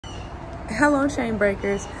Hello, chain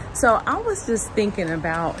breakers. So I was just thinking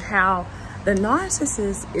about how the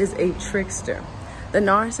narcissist is a trickster. The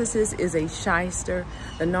narcissist is a shyster.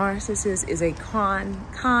 The narcissist is a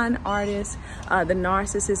con artist. The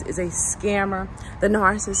narcissist is a scammer. The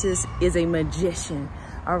narcissist is a magician.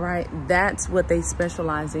 All right, that's what they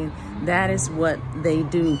specialize in. That is what they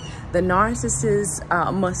do. The narcissists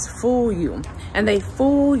must fool you, and they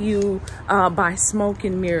fool you by smoke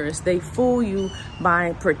and mirrors. They fool you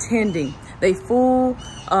by pretending. They fool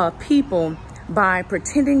people by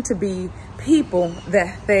pretending to be people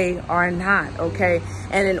that they are not, okay?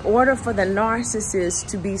 And in order for the narcissist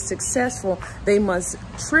to be successful, they must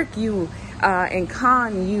trick you and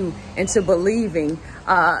con you into believing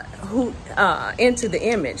into the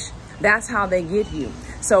image. That's how they get you.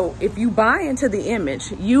 So if you buy into the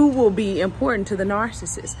image, you will be important to the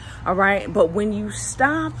narcissist, all right? But when you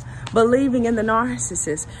stop believing in the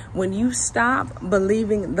narcissist, when you stop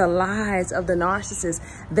believing the lies of the narcissist,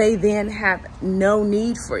 they then have no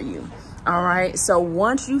need for you, all right? So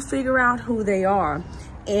once you figure out who they are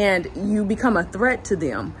and you become a threat to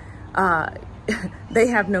them, they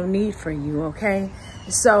have no need for you, okay?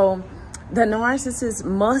 So the narcissist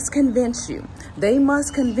must convince you. They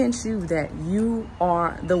must convince you that you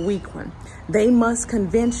are the weak one. They must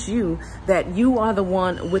convince you that you are the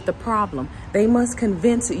one with the problem. They must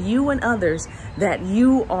convince you and others that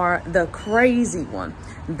you are the crazy one.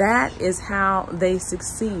 That is how they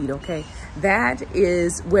succeed, okay? That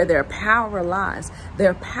is where their power lies.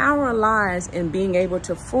 Their power lies in being able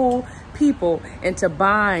to fool people into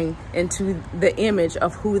buying into the image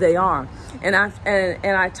of who they are. And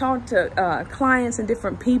I talk to clients and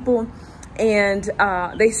different people, and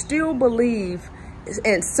they still believe,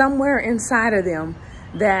 and somewhere inside of them,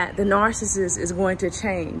 that the narcissist is going to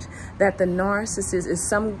change, that the narcissist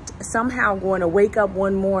is somehow going to wake up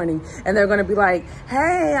one morning and they're going to be like,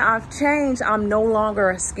 hey, I've changed. I'm no longer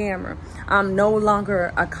a scammer. I'm no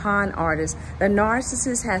longer a con artist. The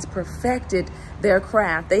narcissist has perfected their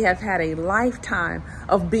craft. They have had a lifetime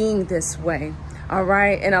of being this way. All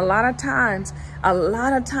right. And a lot of times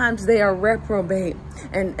they are reprobate.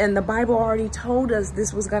 And the Bible already told us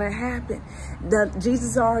this was going to happen.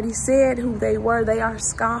 Jesus already said who they were. They are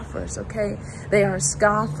scoffers. Okay. They are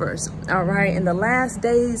scoffers. All right. In the last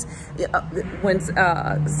days, when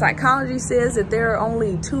psychology says that there are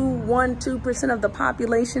only 2% of the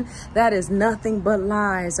population, that is nothing but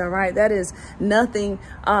lies. All right. That is nothing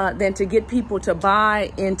than to get people to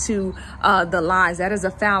buy into the lies. That is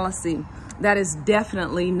a fallacy. That is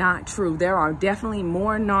definitely not true. There are definitely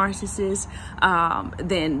more narcissists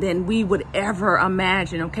than we would ever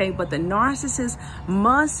imagine, okay? But the narcissist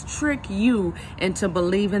must trick you into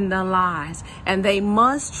believing the lies. And they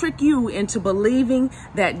must trick you into believing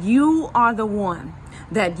that you are the one,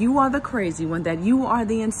 that you are the crazy one, that you are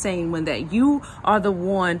the insane one, that you are the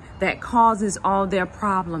one that causes all their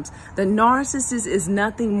problems. The narcissist is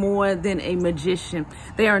nothing more than a magician.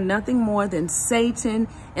 They are nothing more than Satan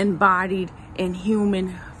embodied in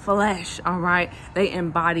human flesh, all right? They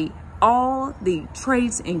embody all the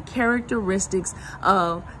traits and characteristics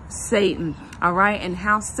of Satan, all right? And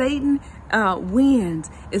how Satan wins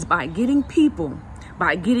is by getting people,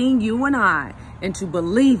 by getting you and I into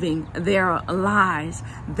believing their lies.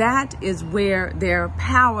 That is where their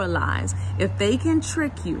power lies. If they can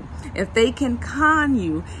trick you, if they can con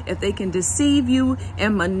you, if they can deceive you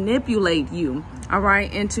and manipulate you, all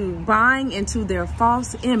right, into buying into their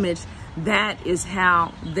false image, that is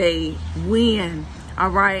how they win. All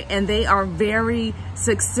right. And they are very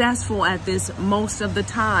successful at this most of the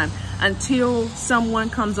time until someone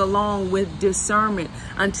comes along with discernment,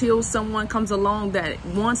 until someone comes along that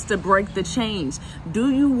wants to break the chains. Do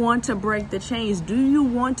you want to break the chains? Do you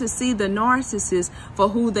want to see the narcissist for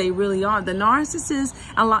who they really are? The narcissist,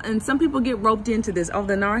 and some people get roped into this. Oh,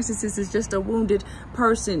 the narcissist is just a wounded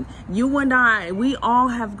person. You and I, we all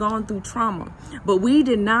have gone through trauma, but we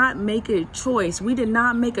did not make a choice. We did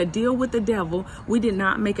not make a deal with the devil. We did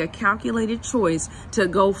not make a calculated choice to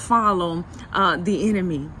go follow the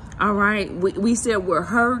enemy. All right. We said we're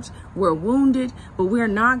hurt, we're wounded, but we're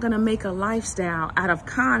not going to make a lifestyle out of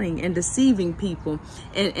conning and deceiving people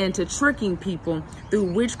and to tricking people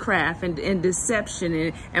through witchcraft and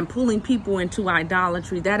deception and pulling people into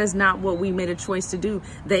idolatry. That is not what we made a choice to do.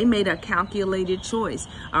 They made a calculated choice.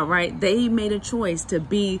 All right. They made a choice to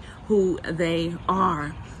be who they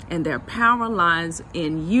are, and their power lies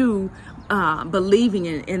in you believing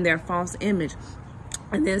in their false image.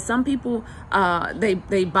 And then some people,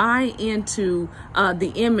 they buy into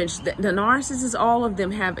the image. The narcissists, all of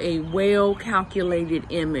them have a well-calculated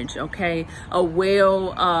image, okay?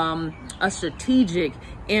 A strategic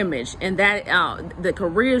image. And that the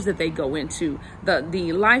careers that they go into,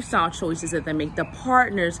 the lifestyle choices that they make, the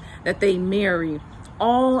partners that they marry,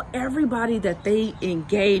 everybody that they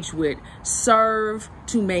engage with serve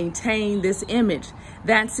to maintain this image.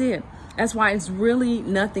 That's it. That's why it's really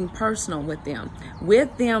nothing personal with them.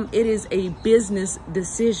 With them, it is a business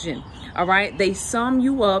decision. All right. They sum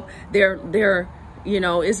you up. They're you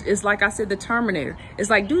know, it's like I said, the Terminator. It's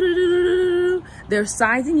like do. They're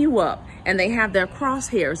sizing you up, and they have their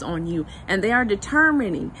crosshairs on you, and they are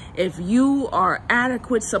determining if you are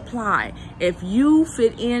adequate supply, if you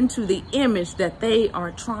fit into the image that they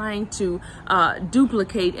are trying to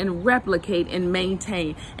duplicate and replicate and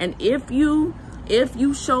maintain. And if you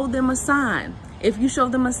show them a sign, if you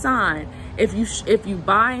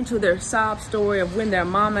buy into their sob story of when their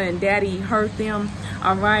mama and daddy hurt them,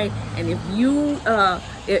 all right, and if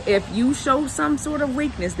you show some sort of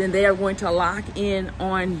weakness, then they are going to lock in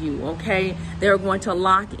on you, okay? They're going to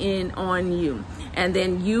lock in on you. And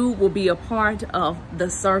then you will be a part of the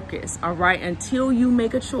circus, all right, until you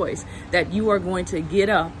make a choice that you are going to get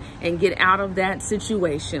up and get out of that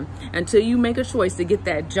situation, until you make a choice to get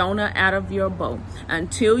that Jonah out of your boat,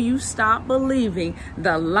 until you stop believing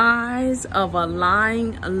the lies of a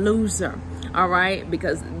lying loser. All right,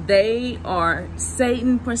 because they are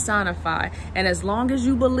Satan personified. And as long as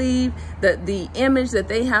you believe that the image that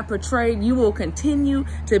they have portrayed, you will continue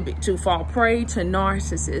to fall prey to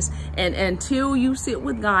narcissists. And until you sit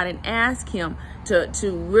with God and ask him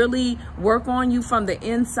to really work on you from the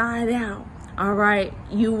inside out, all right,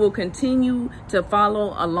 you will continue to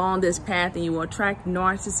follow along this path, and you will attract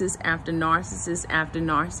narcissist after narcissist after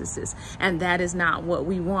narcissist. And that is not what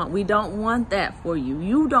we want. We don't want that for you.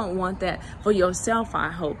 You don't want that for yourself, I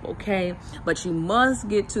hope, okay? But you must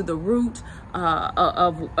get to the root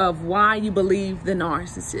of why you believe the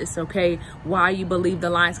narcissist, okay? Why you believe the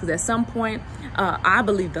lies. Because at some point, I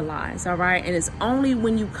believe the lies, all right? And it's only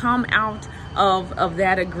when you come out of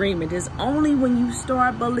that agreement, it's only when you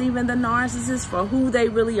start believing the narcissist for who they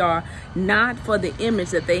really are, not for the image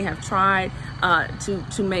that they have tried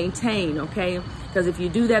to maintain, okay? Because if you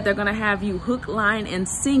do that, they're going to have you hook, line, and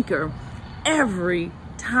sinker every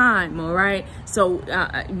time, all right? So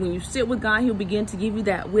when you sit with God, he'll begin to give you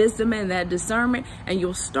that wisdom and that discernment, and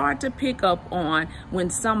you'll start to pick up on when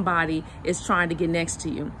somebody is trying to get next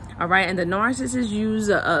to you, all right? And the narcissists use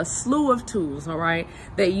a slew of tools, all right?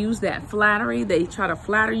 They use that flattery. They try to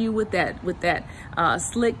flatter you with that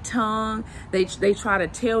slick tongue. They try to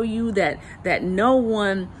tell you that no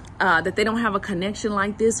one that they don't have a connection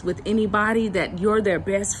like this with anybody, that you're their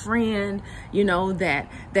best friend, you know, that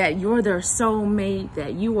you're their soulmate,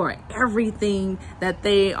 that you are everything that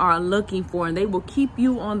they are looking for. And they will keep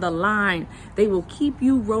you on the line. They will keep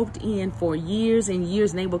you roped in for years and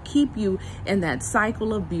years, and they will keep you in that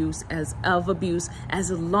cycle of abuse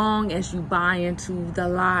as long as you buy into the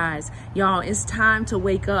lies. Y'all, it's time to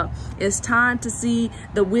wake up. It's time to see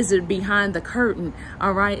the wizard behind the curtain,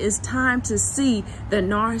 all right? It's time to see the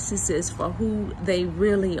narcissist for who they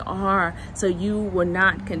really are, so you will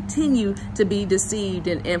not continue to be deceived.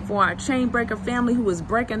 And for our chain breaker family who is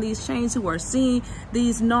breaking these chains, who are seeing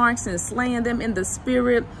these narcs and slaying them in the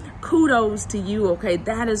spirit, kudos to you, okay?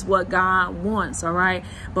 That is what God wants, all right?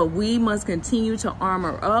 But we must continue to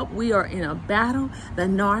armor up. We are in a battle. The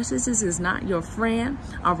narcissist is not your friend,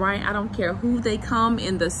 all right? I don't care who they come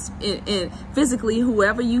in physically,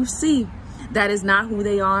 whoever you see, that is not who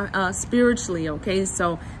they are spiritually, okay?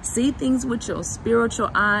 So see things with your spiritual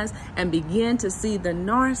eyes and begin to see the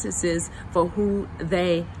narcissist for who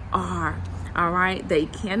they are. All right, they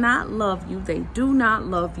cannot love you. They do not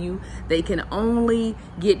love you. They can only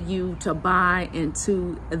get you to buy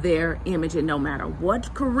into their image. And no matter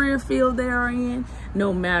what career field they are in,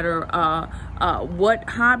 no matter what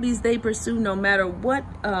hobbies they pursue, no matter what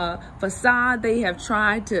facade they have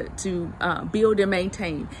tried to build and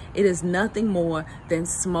maintain, it is nothing more than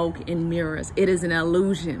smoke and mirrors. It is an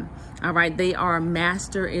illusion. All right, they are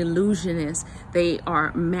master illusionists. They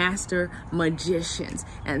are master magicians.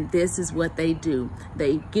 And this is what they do.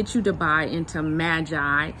 They get you to buy into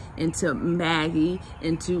magi, into Maggie,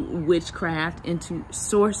 into witchcraft, into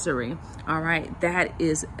sorcery. All right, that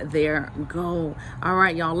is their goal. All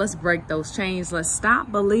right, y'all, let's break those chains. chains. Let's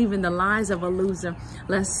stop believing the lies of a loser.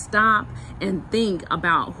 Let's stop and think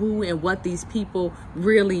about who and what these people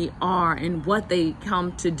really are and what they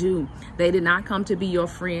come to do. They did not come to be your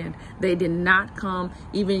friend. They did not come,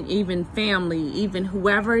 even family, even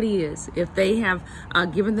whoever it is. If they have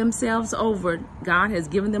given themselves over, God has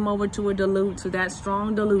given them over to that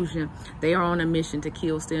strong delusion. They are on a mission to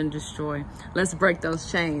kill, steal, and destroy. Let's break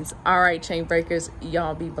those chains. All right, chain breakers,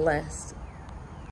 y'all be blessed.